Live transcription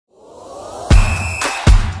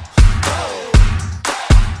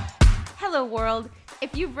Hello world!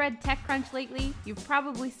 If you've read TechCrunch lately, you've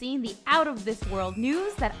probably seen the out-of-this-world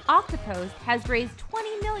news that Oktopost has raised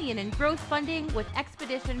 $20 million in growth funding with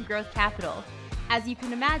Expedition Growth Capital. As you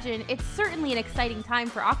can imagine, it's certainly an exciting time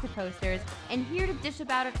for Oktoposters, and here to dish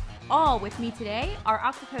about it all with me today are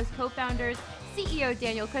Oktopost co-founders, CEO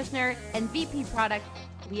Daniel Kushner, and VP Product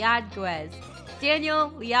Liad Guez. Daniel,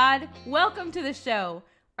 Liad, welcome to the show.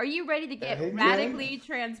 Are you ready to get radically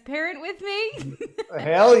transparent with me?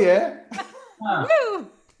 Hell yeah. Woo!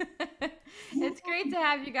 It's great to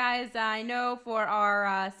have you guys. I know for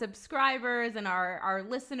our subscribers and our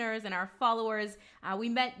listeners and our followers, we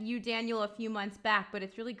met you, Daniel, a few months back, but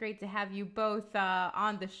it's really great to have you both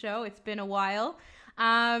on the show. It's been a while.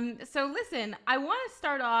 So listen, I want to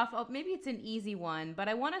start off, maybe it's an easy one, but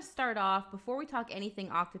I want to start off before we talk anything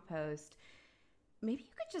Oktopost. Maybe you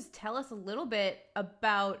could just tell us a little bit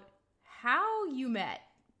about how you met.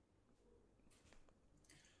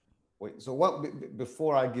 Wait, so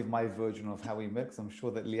before I give my version of how we met, because I'm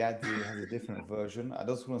sure that Liad has a different version, I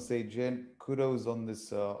just want to say, Jen, kudos on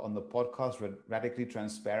this, on the podcast, Radically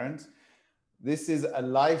Transparent. This is a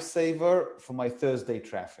lifesaver for my Thursday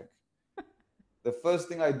traffic. The first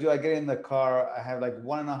thing I do, I get in the car, I have like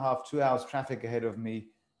 1.5, 2 hours traffic ahead of me.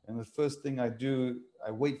 And the first thing I do, I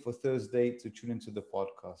wait for Thursday to tune into the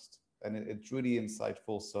podcast. And it's really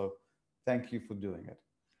insightful. So thank you for doing it.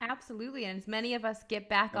 Absolutely. And as many of us get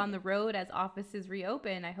back on the road as offices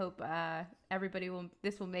reopen, I hope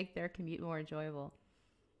this will make their commute more enjoyable.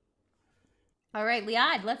 All right,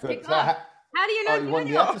 Liad, let's kick off. How do you know you want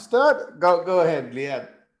Liad to start? Go ahead, Liad.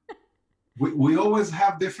 We always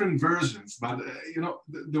have different versions, but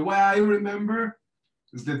the way I remember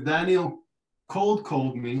is that Daniel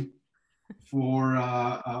called me for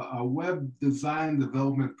a web design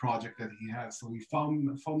development project that he has. So he found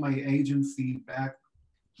my agency back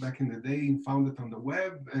in the day and found it on the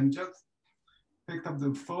web and just picked up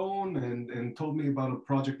the phone and told me about a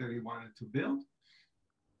project that he wanted to build.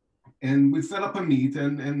 And we set up a meet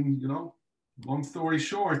and long story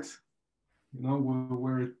short,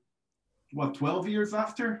 we're what, 12 years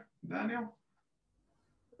after, Daniel?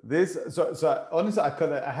 So honestly,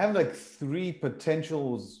 I have like three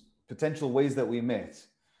potential ways that we met,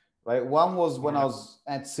 right? One was when I was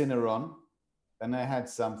at Cineron and I had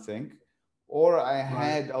something, or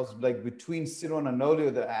I was like between Cineron and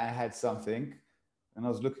Nolio that I had something and I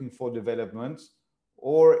was looking for development,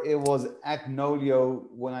 or it was at Nolio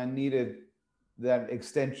when I needed that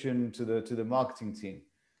extension to the marketing team.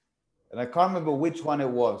 And I can't remember which one it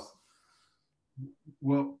was.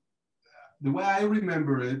 Well, the way I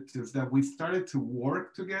remember it is that we started to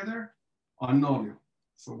work together on Nolio.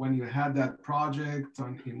 So when you had that project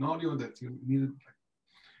in Nolio that you needed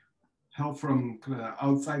help from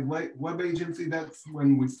outside web agency, that's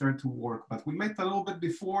when we started to work. But we met a little bit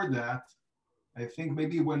before that. I think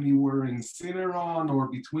maybe when you were in Cineron or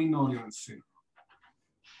between Nolio and Cineron.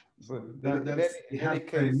 So that's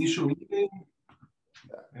the initial meeting.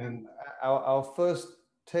 And our first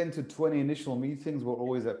 10 to 20 initial meetings were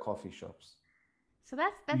always at coffee shops. So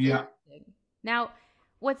that's interesting. Now,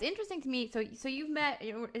 what's interesting to me, so you've met,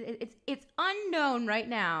 it's unknown right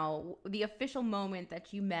now, the official moment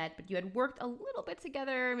that you met, but you had worked a little bit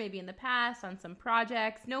together, maybe in the past on some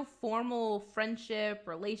projects, no formal friendship,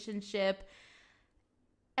 relationship.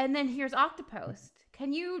 And then here's Oktopost.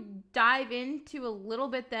 Can you dive into a little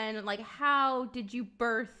bit then, like how did you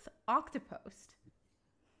birth Oktopost?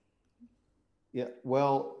 Yeah,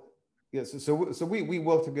 well, yes. So we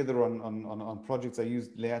worked together on projects.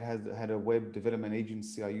 Liad had a web development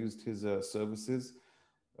agency. I used his services.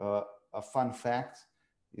 A fun fact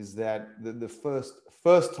is that the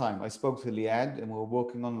first time I spoke to Liad and we were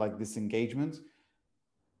working on like this engagement,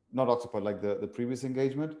 not Octopost, like the previous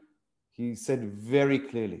engagement, he said very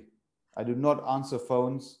clearly, I do not answer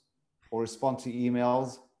phones or respond to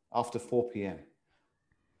emails after 4 p.m.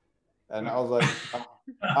 And I was like,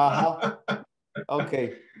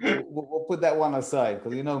 okay, we'll put that one aside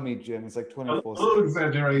because you know me, Jim. It's like 24/7. A little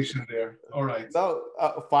exaggeration there. All right. No,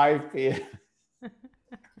 5 p.m.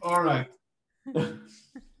 All right.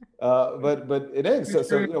 But it is so.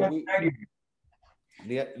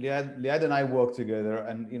 Liad and I work together,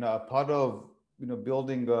 and a part of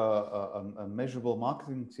building a measurable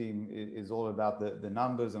marketing team is all about the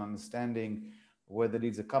numbers and understanding where the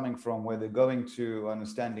leads are coming from, where they're going to,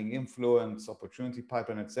 understanding influence, opportunity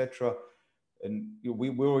pipeline, etc. And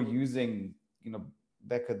we were using,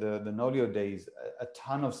 back at the Nolio days, a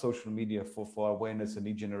ton of social media for awareness and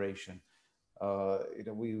lead generation.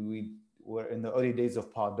 We were in the early days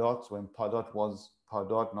of Pardot, when Pardot was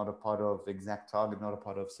Pardot, not a part of Exact Target, not a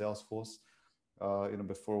part of Salesforce,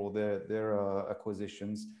 before all their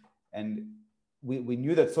acquisitions. And we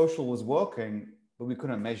knew that social was working, but we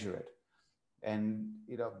couldn't measure it. And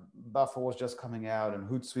Buffer was just coming out, and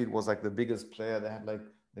Hootsuite was like the biggest player.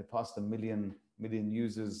 They passed a million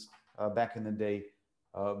users back in the day,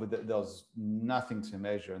 but there was nothing to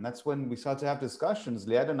measure. And that's when we started to have discussions,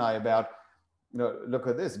 Liad and I, about look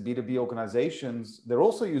at this, B2B organizations, they're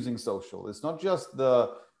also using social. It's not just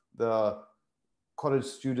the college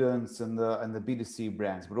students and the B2C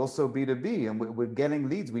brands, but also B2B. And we're getting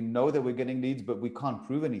leads. We know that we're getting leads, but we can't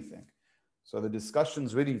prove anything. So the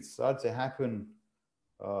discussions really started to happen,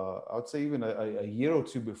 I would say even a year or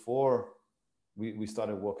two before we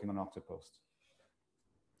started working on Oktopost.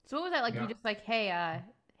 So what was that like? Yeah. You just like, hey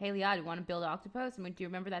Liad, you want to build Oktopost? I mean, do you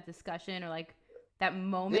remember that discussion or like that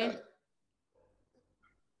moment?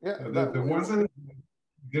 Yeah. There wasn't,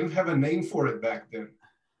 didn't have a name for it back then.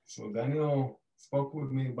 So Daniel spoke with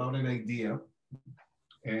me about an idea,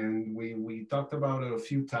 and we talked about it a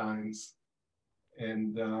few times,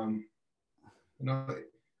 and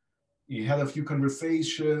he had a few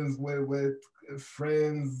conversations with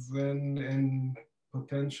friends and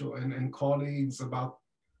potential and colleagues about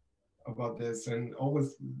this, and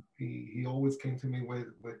always he always came to me with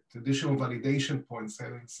additional validation points,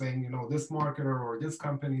 saying this marketer or this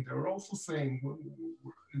company, they're also saying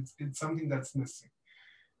it's something that's missing.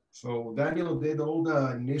 So Daniel did all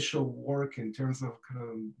the initial work in terms of kind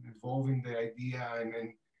of evolving the idea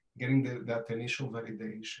and getting that initial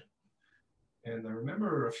validation. And I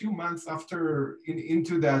remember a few months after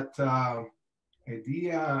into that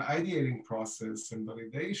ideating process and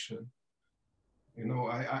validation,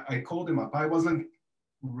 I called him up. I wasn't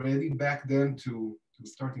ready back then to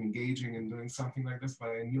start engaging and doing something like this, but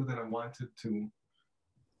I knew that I wanted to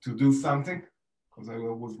do something because I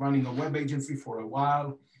was running a web agency for a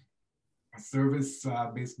while. A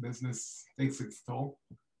service-based business takes its toll,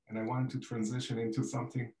 and I wanted to transition into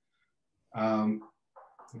something,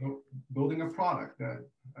 building a product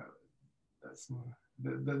that's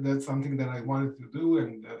something that I wanted to do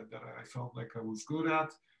and that I felt like I was good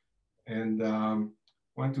at, and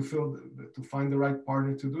wanted to find the right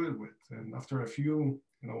partner to do it with. And after a few,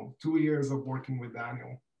 2 years of working with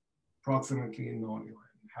Daniel, approximately in Nonio,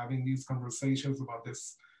 and having these conversations about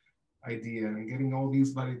this idea and getting all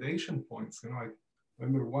these validation points, I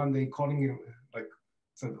remember one day calling him,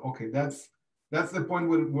 said, okay, that's the point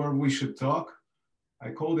where we should talk. I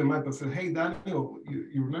called him up and said, hey, Daniel,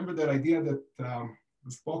 you remember that idea that you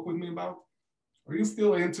spoke with me about? Are you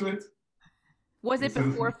still into it? Was it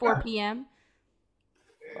before 4 p.m.?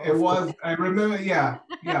 It was, I remember, yeah,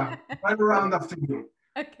 right around afternoon.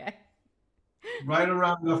 Okay. Right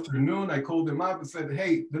around afternoon, I called him up and said,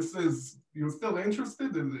 hey, you're still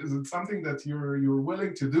interested? Is it something that you're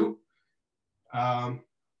willing to do? And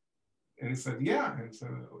he said, yeah. And so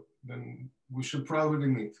then we should probably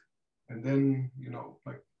meet. And then,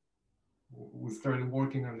 we started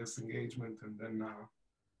working on this engagement, and then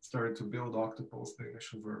started to build Oktopost, the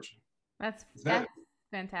initial version. That's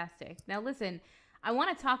fantastic. Now, listen, I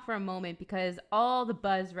want to talk for a moment because all the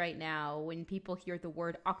buzz right now when people hear the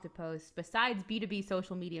word Oktopost, besides B2B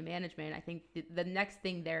social media management, I think the next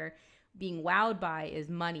thing they're being wowed by is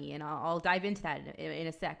money. And I'll dive into that in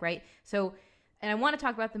a sec, right? So, and I want to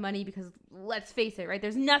talk about the money because let's face it, right?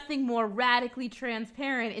 There's nothing more radically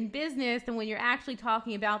transparent in business than when you're actually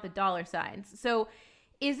talking about the dollar signs. So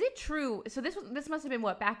is it true? So this must have been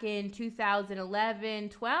what, back in 2011,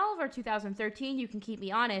 12 or 2013? You can keep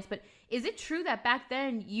me honest, but is it true that back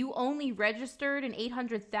then you only registered an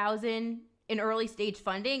 $800,000 in early stage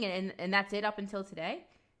funding and that's it up until today?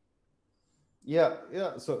 Yeah.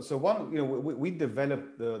 So one, we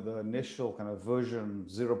developed the initial kind of version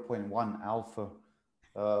 0.1 alpha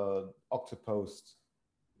Oktopost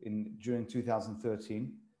during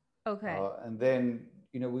 2013. Okay. And then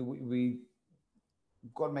we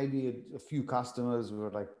got maybe a few customers. We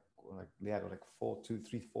were they had like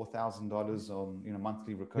 $4,000 on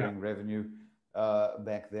monthly recurring revenue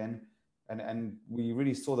back then, and we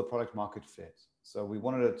really saw the product market fit. So we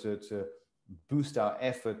wanted to boost our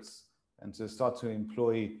efforts and to start to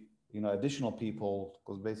employ additional people,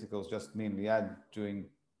 because basically it was just me and Liad doing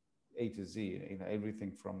A to Z,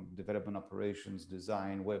 everything from development, operations,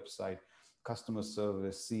 design, website, customer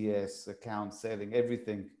service, CS, account selling,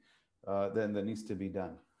 everything then that needs to be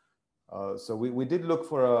done. So we did look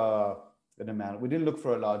for an amount. We didn't look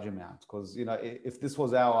for a large amount because if this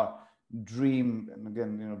was our dream, and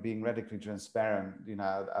again being radically transparent,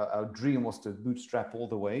 our dream was to bootstrap all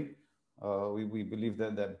the way. We believe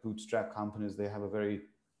that bootstrap companies, they have a very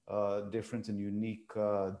different and unique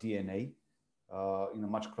DNA.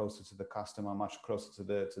 Much closer to the customer, much closer to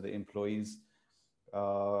the employees.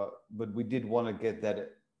 But we did want to get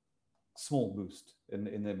that small boost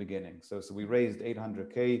in the beginning. So we raised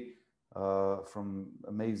 800K from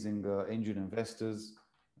amazing angel investors,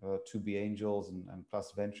 2B Angels and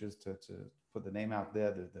Plus Ventures to put the name out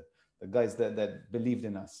there, the guys that believed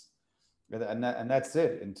in us. And that's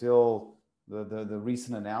it until the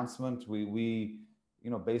recent announcement. We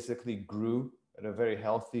basically grew at a very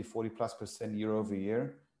healthy 40+% year over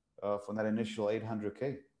year from that initial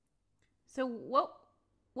 800K. So what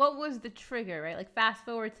was the trigger, right? Like fast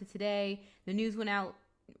forward to today, the news went out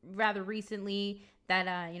rather recently that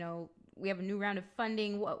we have a new round of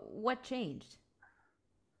funding. What changed?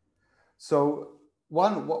 So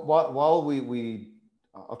while we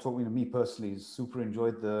I'll talk, me personally, super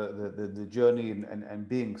enjoyed the journey and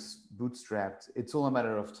being bootstrapped. It's all a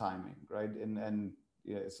matter of timing, right? And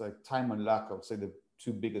it's like time and luck. I would say the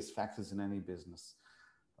two biggest factors in any business.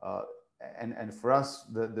 And for us,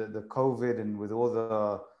 the COVID and with all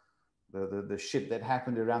the shit that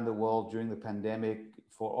happened around the world during the pandemic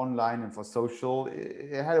for online and for social,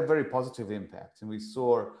 it had a very positive impact. And we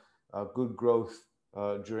saw good growth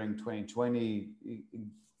during 2020,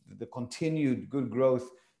 the continued good growth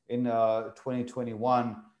in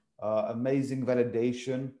 2021, amazing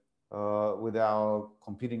validation with our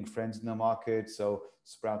competing friends in the market. So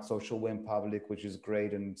Sprout Social went public, which is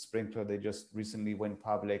great, and Sprinkler, they just recently went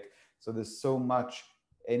public. So there's so much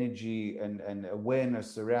energy and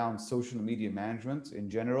awareness around social media management in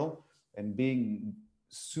general, and being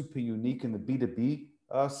super unique in the B2B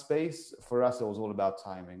space. For us, it was all about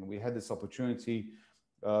timing. We had this opportunity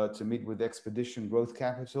to meet with Expedition Growth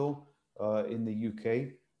Capital in the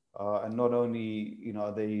UK, and not only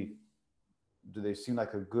do they seem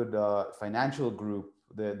like a good financial group,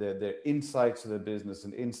 their insights to the business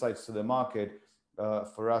and insights to the market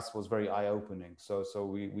for us was very eye-opening. So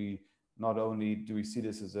we not only do we see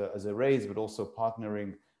this as a raise, but also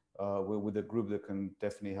partnering with a group that can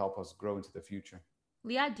definitely help us grow into the future.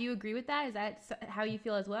 Liad, do you agree with that? Is that how you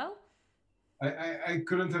feel as well? I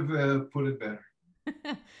couldn't have put it better.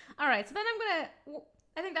 All right, so then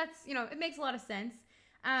I think that's, it makes a lot of sense.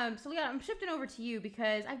 So Liad, I'm shifting over to you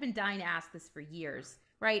because I've been dying to ask this for years,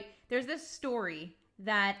 right? There's this story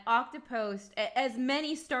that Oktopost, as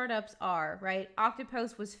many startups are, right?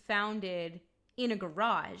 Oktopost was founded in a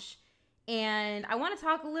garage. And I want to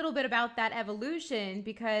talk a little bit about that evolution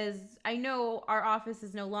because I know our office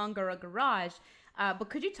is no longer a garage. But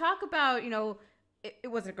could you talk about,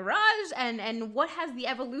 it was a garage and what has the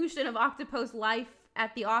evolution of Oktopost life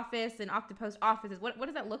at the office and Oktopost offices? What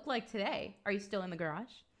does that look like today? Are you still in the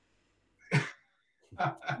garage?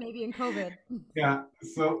 Maybe in COVID. Yeah.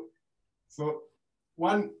 So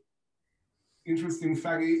one interesting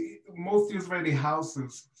fact, most Israeli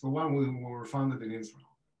houses, so when we were founded in Israel,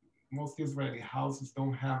 most Israeli houses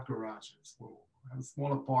don't have garages. We have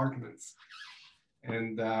small apartments.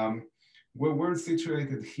 And where we're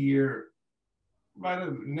situated here, right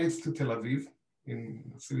next to Tel Aviv, in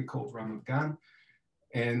a city called Ramat Gan.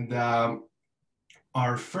 And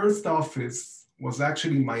our first office was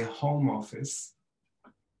actually my home office.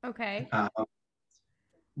 Okay.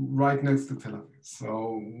 Right next to Tel Aviv.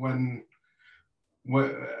 So when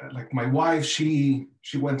like my wife, she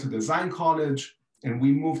went to design college, and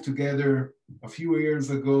we moved together a few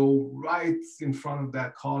years ago, right in front of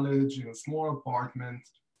that college in a small apartment,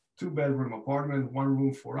 2-bedroom apartment, one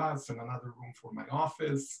room for us and another room for my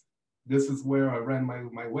office. This is where I ran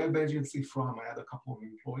my web agency from. I had a couple of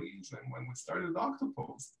employees. And when we started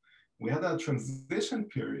Oktopost, we had a transition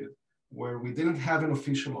period where we didn't have an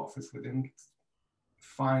official office. We didn't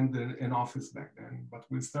find an office back then, but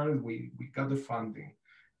we got the funding.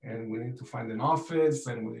 And we needed to find an office,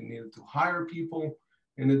 and we needed to hire people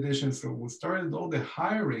in addition. So we started all the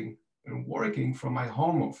hiring and working from my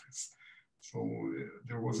home office. So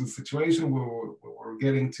there was a situation where we were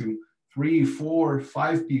getting to 3, 4,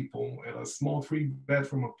 5 people at a small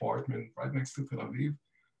 3-bedroom apartment right next to Tel Aviv,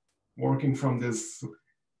 working from this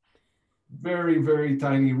very, very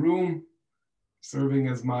tiny room, serving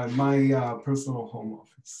as my personal home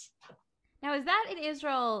office. Now, is that in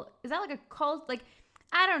Israel? Is that like a cult? Like,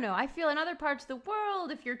 I don't know. I feel in other parts of the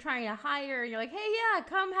world, if you're trying to hire, you're like, hey, yeah,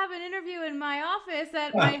 come have an interview in my office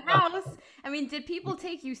at my house. I mean, did people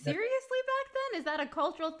take you seriously back then? Is that a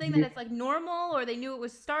cultural thing that it's like normal, or they knew it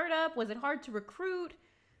was startup? Was it hard to recruit?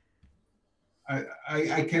 I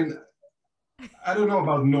don't know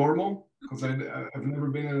about normal, because I've never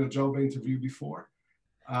been in a job interview before.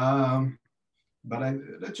 But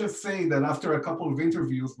let's just say that after a couple of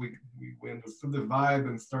interviews, we understood the vibe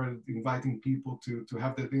and started inviting people to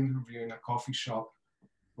have that interview in a coffee shop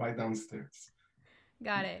right downstairs.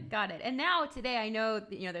 Got it. And now today, I know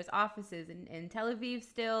there's offices in Tel Aviv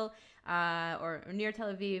still, or near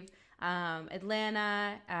Tel Aviv.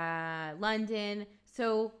 Atlanta, London.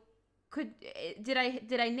 So did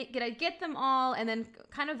I get them all? And then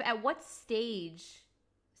kind of at what stage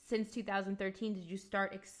since 2013 did you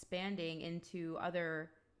start expanding into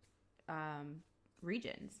other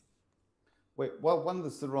regions? Wait, well, one,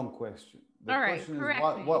 that's the wrong question. The All right, question is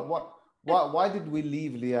correct me. why did we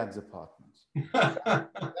leave Liad's apartment? I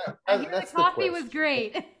hear the That's the coffee was question.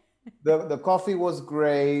 great. The coffee was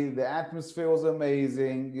great. The atmosphere was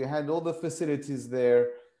amazing. You had all the facilities there.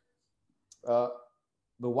 Uh,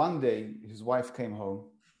 the one day his wife came home,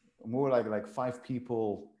 more like five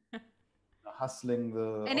people hustling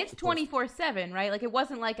the And it's Oktopost. 24/7, right? Like it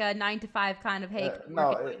wasn't like a 9 to 5 kind of, hey, come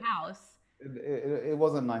work No, at my house. it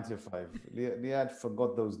wasn't 9 to 5. Liad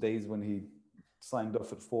forgot those days when he signed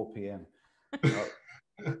off at 4 p.m.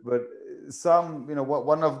 But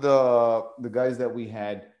one of the guys that we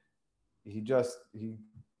had, he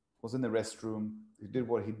was in the restroom. He did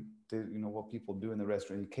what he did, what people do in the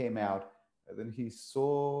restroom. He came out, and then he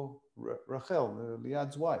saw Rachel,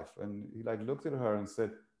 Liad's wife, and he looked at her and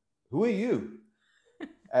said, "Who are you?"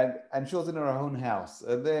 and she was in her own house.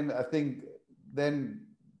 And then I think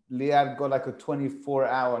Liad got like a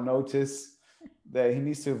 24-hour notice that he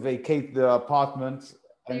needs to vacate the apartment, So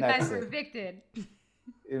and you guys that's were it. evicted.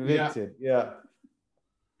 Evicted, yeah.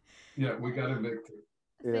 Yeah, we got evicted.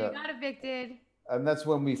 So you got evicted. And that's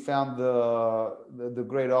when we found the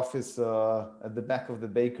great office at the back of the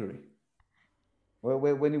bakery.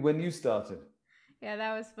 When you started. Yeah,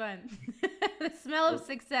 that was fun. The smell of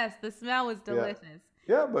success. The smell was delicious.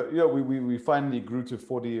 Yeah, but we finally grew to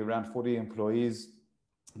around 40 employees.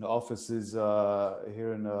 The offices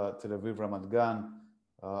here in Tel Aviv, Ramat Gan,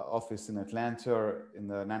 office in Atlanta, in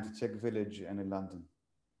the Atlanta Tech Village, and in London.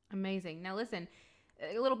 Amazing. Now listen,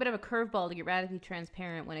 a little bit of a curveball to get radically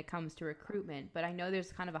transparent when it comes to recruitment, but I know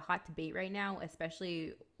there's kind of a hot debate right now,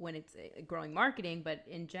 especially when it's growing marketing, but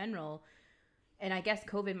in general, and I guess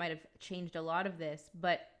COVID might have changed a lot of this,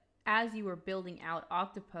 but as you were building out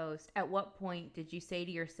Oktopost, at what point did you say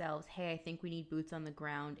to yourselves, hey, I think we need boots on the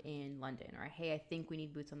ground in London, or hey, I think we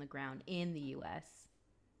need boots on the ground in the US?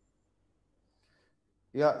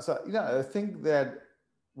 Yeah, so I think that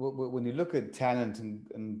when you look at talent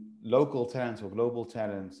and local talent or global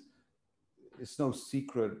talent, it's no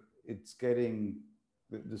secret it's getting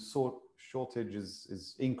the shortage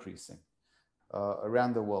is increasing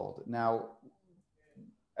around the world now.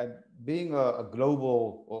 At being a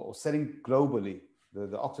global or setting globally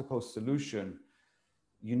the Oktopost solution,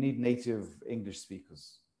 you need native English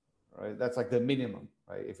speakers, right? That's like the minimum,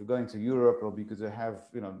 right? If you're going to Europe, or because you have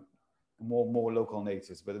more local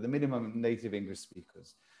natives, but at the minimum, native English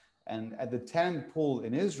speakers. And at the talent pool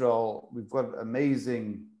in Israel, we've got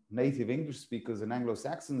amazing native English speakers and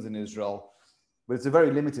Anglo-Saxons in Israel, but it's a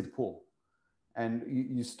very limited pool. And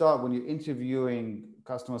you start, when you're interviewing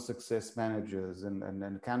customer success managers and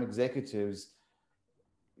account executives,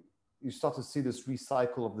 you start to see this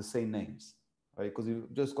recycle of the same names, right? Because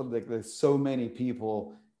you've just got there's so many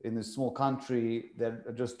people in this small country that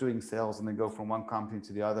are just doing sales, and they go from one company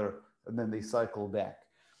to the other, and then they cycle back.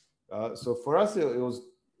 So for us, it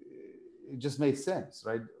just made sense,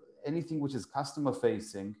 right? Anything which is customer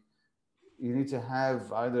facing, you need to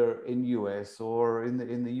have either in US or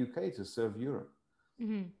in the UK to serve Europe.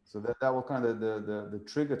 Mm-hmm. So that was kind of the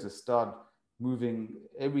trigger to start moving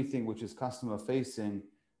everything which is customer facing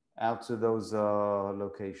out to those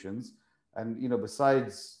locations. And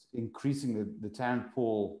besides increasing the talent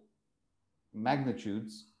pool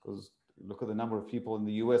magnitudes, because look at the number of people in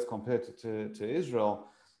the US compared to Israel,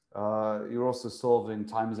 you're also solving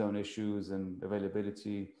time zone issues and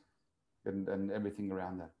availability and everything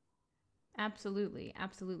around that. Absolutely.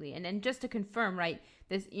 And just to confirm, right,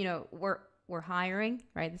 this, we're hiring,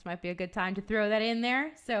 right? This might be a good time to throw that in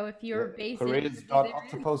there. So if you're based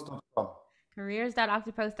careers.oktopost.com.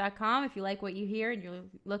 careers.oktopost.com, if you like what you hear and you're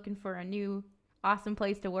looking for a new awesome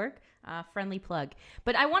place to work, friendly plug.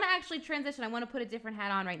 But I want to actually transition. I want to put a different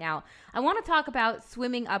hat on right now. I want to talk about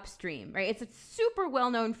swimming upstream, right? It's a super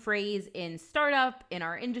well-known phrase in startup, in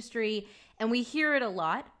our industry, and we hear it a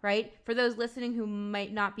lot, right? For those listening who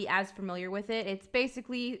might not be as familiar with it, it's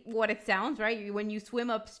basically what it sounds, right? When you swim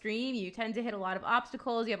upstream, you tend to hit a lot of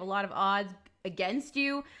obstacles. You have a lot of odds against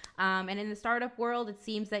you. And in the startup world, it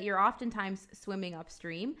seems that you're oftentimes swimming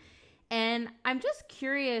upstream. And I'm just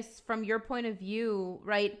curious from your point of view,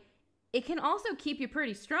 right? It can also keep you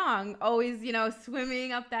pretty strong, always,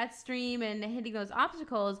 swimming up that stream and hitting those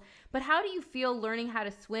obstacles. But how do you feel learning how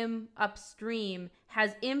to swim upstream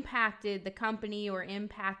has impacted the company or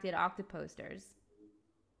impacted Oktoposters?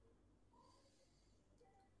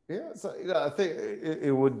 Yeah, so I think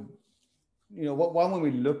it would one, when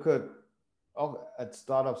we look at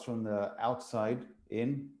startups from the outside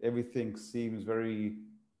in, everything seems very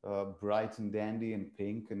bright and dandy and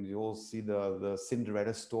pink, and you all see the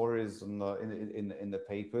Cinderella stories in the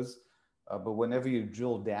papers. But whenever you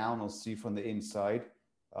drill down or see from the inside,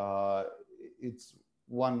 it's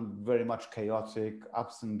one very much chaotic,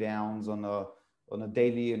 ups and downs on a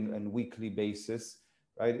daily and weekly basis,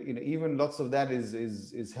 right? Even lots of that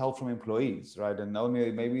is help from employees, right? And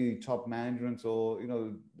only maybe top management or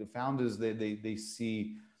the founders, they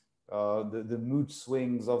see the mood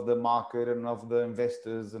swings of the market and of the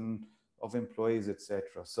investors and of employees,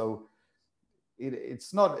 etc. So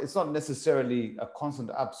it's not necessarily a constant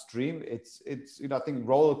upstream. It's I think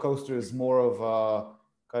roller coaster is more of a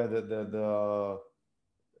kind of the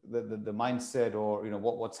mindset, or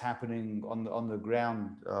what's happening on the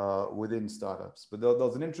ground within startups. But there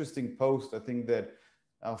was an interesting post, I think, that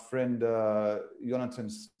our friend Jonathan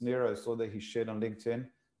Snero, I saw that he shared on LinkedIn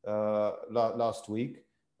last week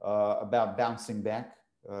about bouncing back.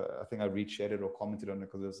 I think I reshared it or commented on it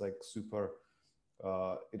because it was like super.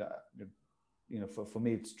 For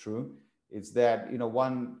me, it's true. It's that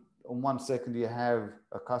on one second you have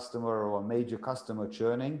a customer or a major customer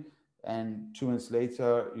churning, and 2 minutes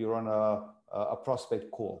later you're on a prospect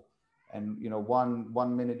call, and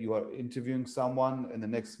one minute you are interviewing someone, and the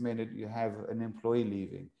next minute you have an employee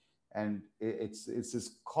leaving, and it's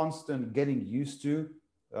this constant getting used to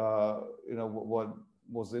what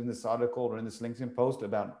was in this article or in this LinkedIn post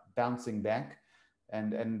about bouncing back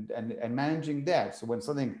and managing that. So when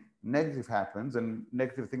something negative happens, and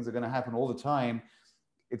negative things are going to happen all the time,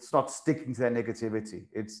 it's not sticking to that negativity.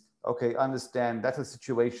 It's okay, understand that's a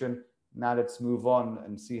situation. Now let's move on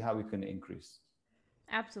and see how we can increase.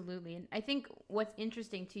 Absolutely. And I think what's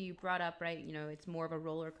interesting too, you brought up, right, it's more of a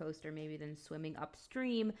roller coaster maybe than swimming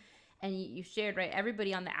upstream. And you shared, right,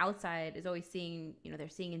 everybody on the outside is always seeing, they're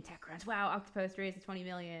seeing in TechCrunch, wow, Oktopost raised 20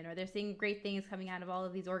 million, or they're seeing great things coming out of all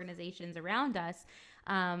of these organizations around us.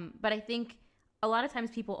 But I think a lot of times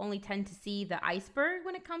people only tend to see the iceberg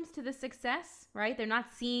when it comes to the success, right? They're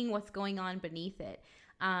not seeing what's going on beneath it.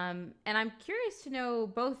 And I'm curious to know,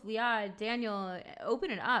 both Liad, Daniel, open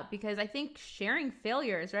it up, because I think sharing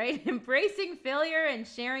failures, right? Embracing failure and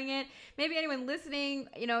sharing it, maybe anyone listening,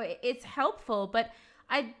 it's helpful. But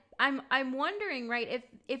I'm wondering, right,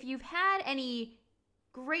 if you've had any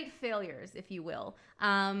great failures, if you will,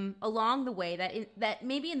 along the way that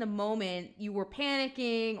maybe in the moment you were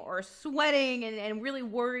panicking or sweating and really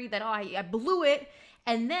worried that, I blew it.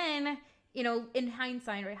 And then, in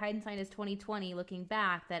hindsight, right? Hindsight is 2020, looking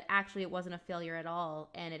back, that actually it wasn't a failure at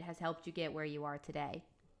all, and it has helped you get where you are today.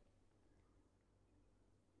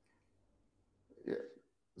 Yeah.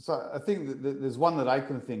 So I think that there's one that I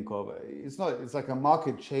can think of. It's like a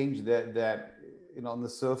market change that on the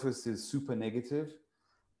surface is super negative.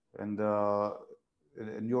 And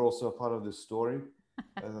you're also a part of this story.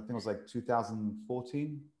 I think it was like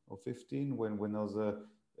 2014 or 15 when there was a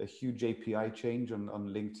huge API change on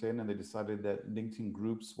LinkedIn, and they decided that LinkedIn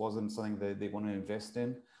groups wasn't something that they want to invest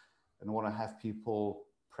in and want to have people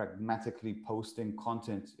pragmatically posting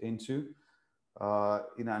content into.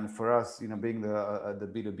 And for us, being the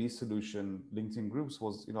B2B solution, LinkedIn groups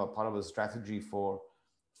was a part of a strategy for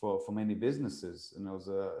many businesses, and it was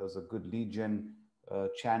a good lead gen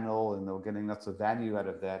channel, and they were getting lots of value out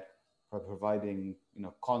of that by providing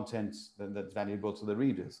content that's valuable to the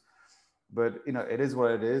readers. But it is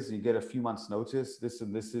what it is. You get a few months notice. This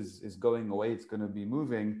is going away. It's going to be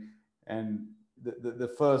moving, and the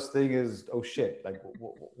first thing is, oh shit! Like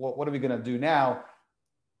what are we going to do now?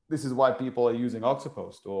 This is why people are using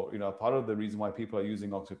Oktopost, or part of the reason why people are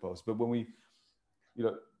using Oktopost. But when we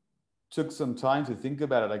took some time to think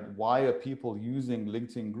about it, like why are people using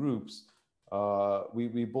LinkedIn groups?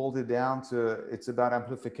 We boiled it down to, it's about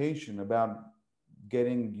amplification, about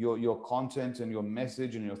getting your content and your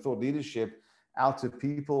message and your thought leadership out to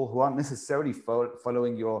people who aren't necessarily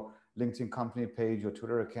following your LinkedIn company page, your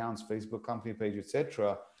Twitter accounts, Facebook company page,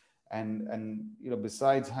 etc. And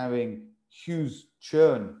besides having huge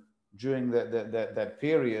churn during that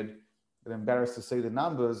period, I'm embarrassed to say the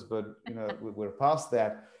numbers, but we're past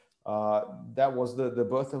that. That was the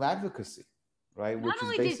birth of advocacy. Right, Not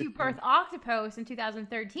only did you birth Oktopost in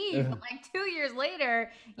 2013, but like 2 years later,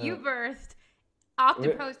 you birthed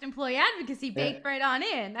Oktopost employee advocacy baked right on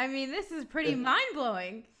in. I mean, this is pretty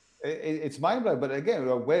mind-blowing. It's mind-blowing, but again,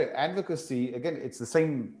 where advocacy, again, it's the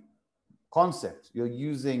same concept. You're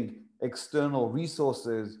using external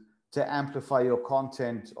resources to amplify your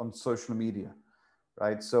content on social media,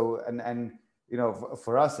 right? So, and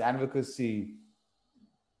for us, advocacy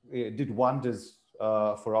did wonders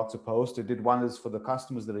for Oktopost. It did wonders for the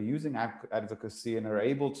customers that are using advocacy and are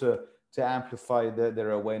able to amplify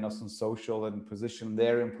their awareness on social and position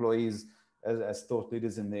their employees as thought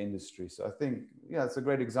leaders in the industry. So I think, yeah, it's a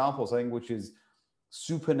great example, something which is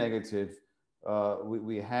super negative.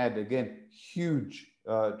 We had, again, huge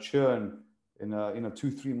churn in a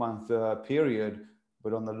 2-3 month period,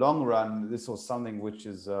 but on the long run, this was something which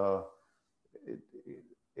is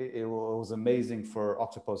it was amazing for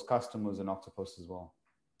Oktopost customers and Oktopost as well.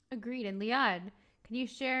 Agreed. And Liad, can you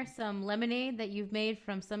share some lemonade that you've made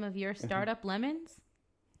from some of your startup lemons?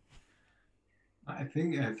 I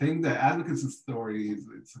think the advocacy story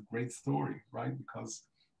it's a great story, right? Because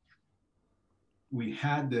we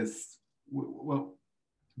had this. Well,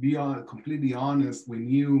 to be completely honest, we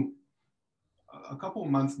knew a couple of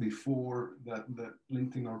months before that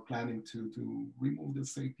LinkedIn are planning to remove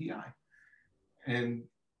this API, and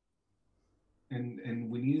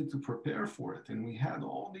we needed to prepare for it. And we had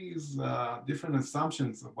all these different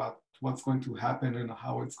assumptions about what's going to happen and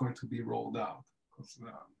how it's going to be rolled out.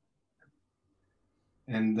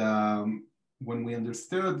 When we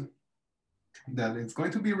understood that it's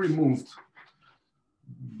going to be removed,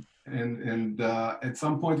 and at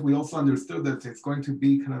some point we also understood that it's going to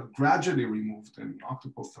be kind of gradually removed, and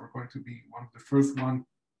Oktopost are going to be one of the first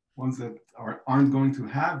ones that aren't going to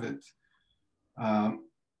have it.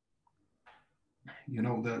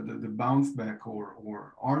 The bounce back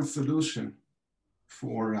or our solution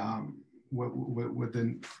for with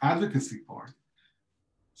the advocacy part.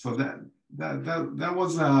 So that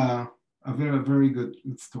was a very, very good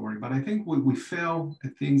story. But I think we fail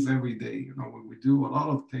at things every day. We do a lot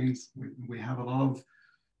of things. We have a lot of,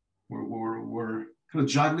 we're kind of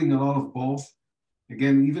juggling a lot of balls.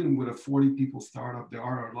 Again, even with a 40 people startup, there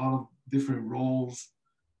are a lot of different roles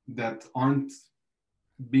that aren't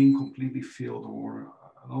being completely filled, or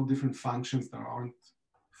a lot of different functions that aren't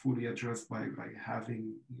fully addressed by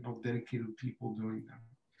having dedicated people doing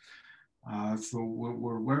them. So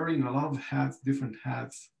we're wearing a lot of hats, different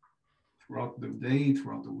hats throughout the day,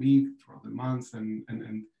 throughout the week, throughout the months, and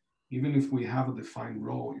even if we have a defined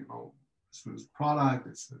role, this is product,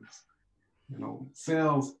 this is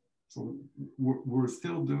sales. So we're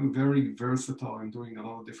still doing very versatile and doing a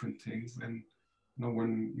lot of different things. And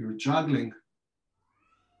when you're juggling,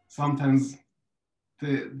 sometimes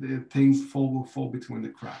the things fall between the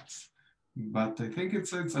cracks. But I think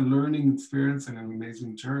it's a learning experience and an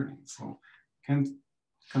amazing journey. So can't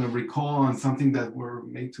kind of recall on something that were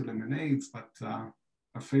made to lemonades, but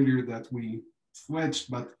a failure that we switched.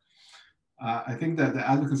 But I think that the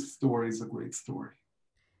advocacy story is a great story.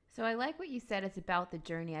 So I like what you said. It's about the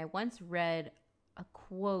journey. I once read a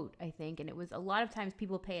quote, I think, and it was, a lot of times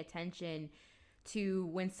people pay attention to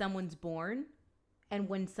when someone's born and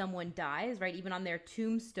when someone dies, right? Even on their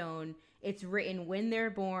tombstone, it's written when they're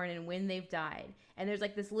born and when they've died. And there's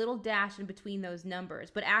like this little dash in between those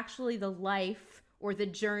numbers. But actually the life or the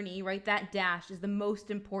journey, right, that dash is the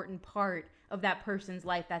most important part of that person's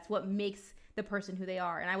life. That's what makes the person who they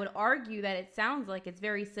are. And I would argue that it sounds like it's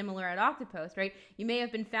very similar at Oktopost, right? You may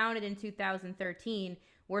have been founded in 2013.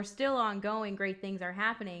 We're still ongoing. Great things are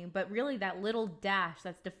happening. But really that little dash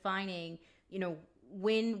that's defining,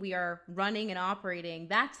 when we are running and operating,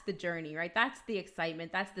 that's the journey, right? That's the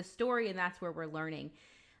excitement. That's the story. And that's where we're learning.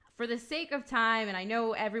 For the sake of time, and I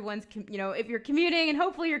know everyone's, if you're commuting, and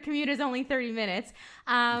hopefully your commute is only 30 minutes,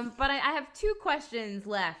 but I have two questions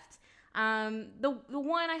left. The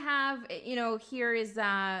one I have, here is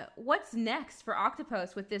what's next for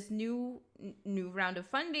Oktopost with this new round of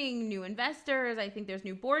funding, new investors. I think there's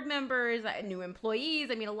new board members, new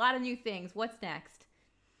employees. I mean, a lot of new things. What's next?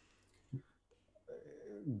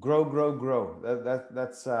 Grow.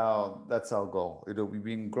 That's our goal. We've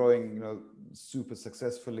been growing, super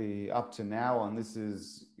successfully up to now, and this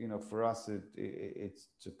is, for us, it's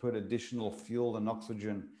to put additional fuel and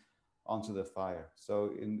oxygen onto the fire.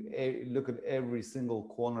 So look at every single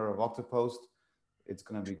corner of Oktopost, it's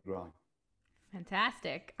going to be growing.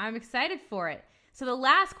 Fantastic. I'm excited for it. So the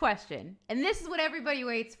last question, and this is what everybody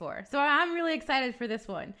waits for. So I'm really excited for this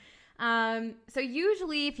one. So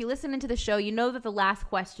usually if you listen into the show, you know that the last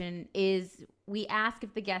question is we ask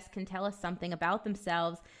if the guest can tell us something about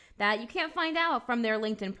themselves that you can't find out from their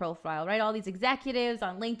LinkedIn profile, right? All these executives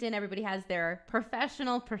on LinkedIn, everybody has their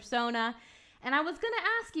professional persona. And I was going to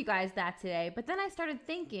ask you guys that today, but then I started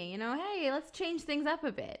thinking, hey, let's change things up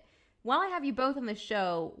a bit. While I have you both on the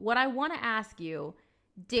show, what I want to ask you,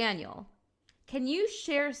 Daniel, can you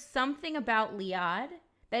share something about Liad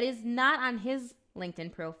that is not on his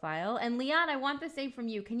LinkedIn profile? And Liad, I want the same from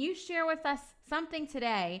you. Can you share with us something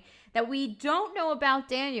today that we don't know about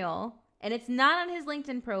Daniel, and it's not on his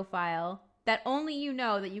LinkedIn profile, that only you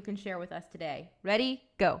know that you can share with us today? Ready?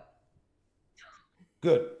 Go.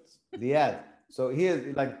 Good. Liad. So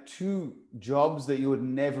here's like 2 jobs that you would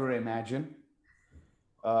never imagine.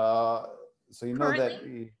 So you know that,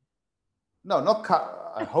 no, not,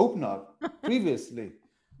 I hope not, previously,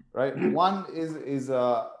 right? One is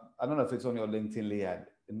I don't know if it's on your LinkedIn, Liad,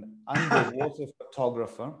 an underwater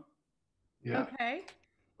photographer. Yeah. Okay.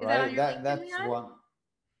 Is Right? that on your LinkedIn, That's Liad? one.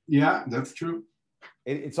 Yeah, that's true.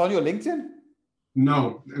 It's on your LinkedIn?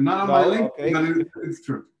 No, not on my LinkedIn, but it's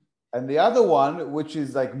true. And the other one, which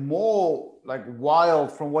is like more like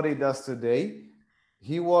wild from what he does today,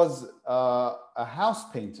 he was a house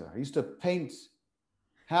painter. He used to paint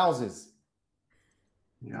houses.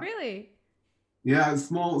 Yeah. Really? Yeah,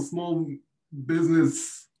 small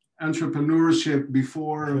business entrepreneurship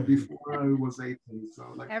before I was 18.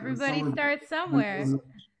 So like everybody starts somewhere.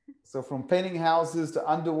 So from painting houses to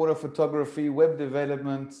underwater photography, web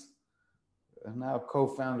development, and now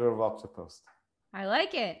co-founder of Oktopost. I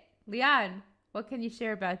like it. Liad, what can you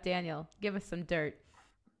share about Daniel? Give us some dirt.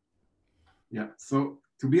 Yeah, so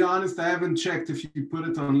to be honest, I haven't checked if you put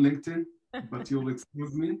it on LinkedIn, but you'll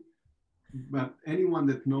excuse me. But anyone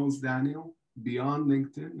that knows Daniel beyond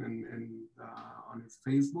LinkedIn and on his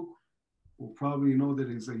Facebook will probably know that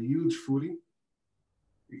he's a huge foodie.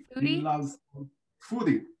 Foodie? He loves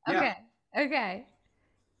foodie. Okay. Yeah. Okay.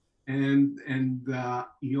 And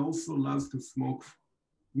he also loves to smoke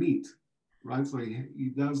meat, right? So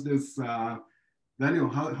he does this. Daniel,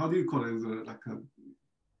 how do you call it?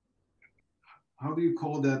 How do you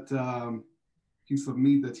call that piece of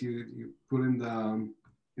meat that you put in the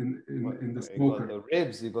smoker? You got the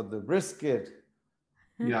ribs, you got the brisket.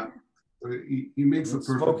 Yeah, so he makes a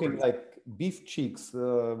perfect. Smoking like beef cheeks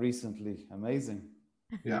recently. Amazing.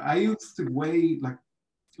 Yeah, I used to weigh like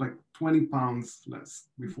 20 pounds less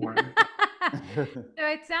before. So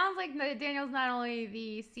it sounds like Daniel's not only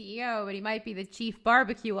the CEO, but he might be the chief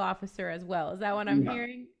barbecue officer as well. Is that what I'm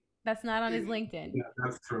hearing? That's not on his LinkedIn. Yeah,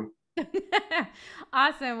 that's true.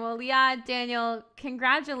 Awesome. Well, Liad, Daniel,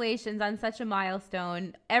 congratulations on such a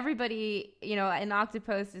milestone. Everybody, in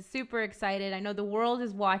Oktopost is super excited. I know the world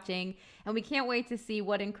is watching, and we can't wait to see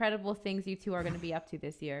what incredible things you two are going to be up to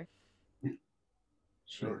this year.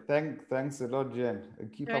 Sure. Thanks a lot, Jen.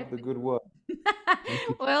 And keep up the good work.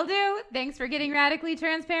 Will do. Thanks for getting radically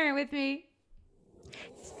transparent with me.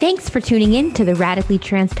 Thanks for tuning in to the Radically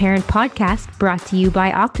Transparent podcast brought to you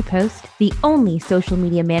by Oktopost, the only social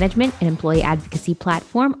media management and employee advocacy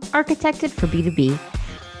platform architected for B2B.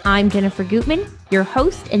 I'm Jennifer Gutman, your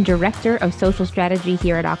host and director of social strategy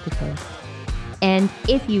here at Oktopost. And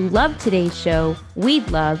if you love today's show, we'd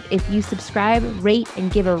love if you subscribe, rate,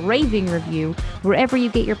 and give a raving review wherever you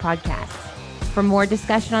get your podcasts. For more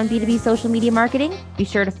discussion on B2B social media marketing, be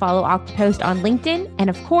sure to follow Oktopost on LinkedIn. And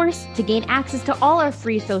of course, to gain access to all our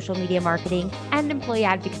free social media marketing and employee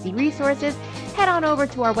advocacy resources, head on over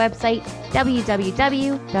to our website,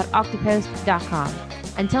 www.oktopost.com.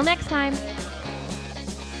 Until next time.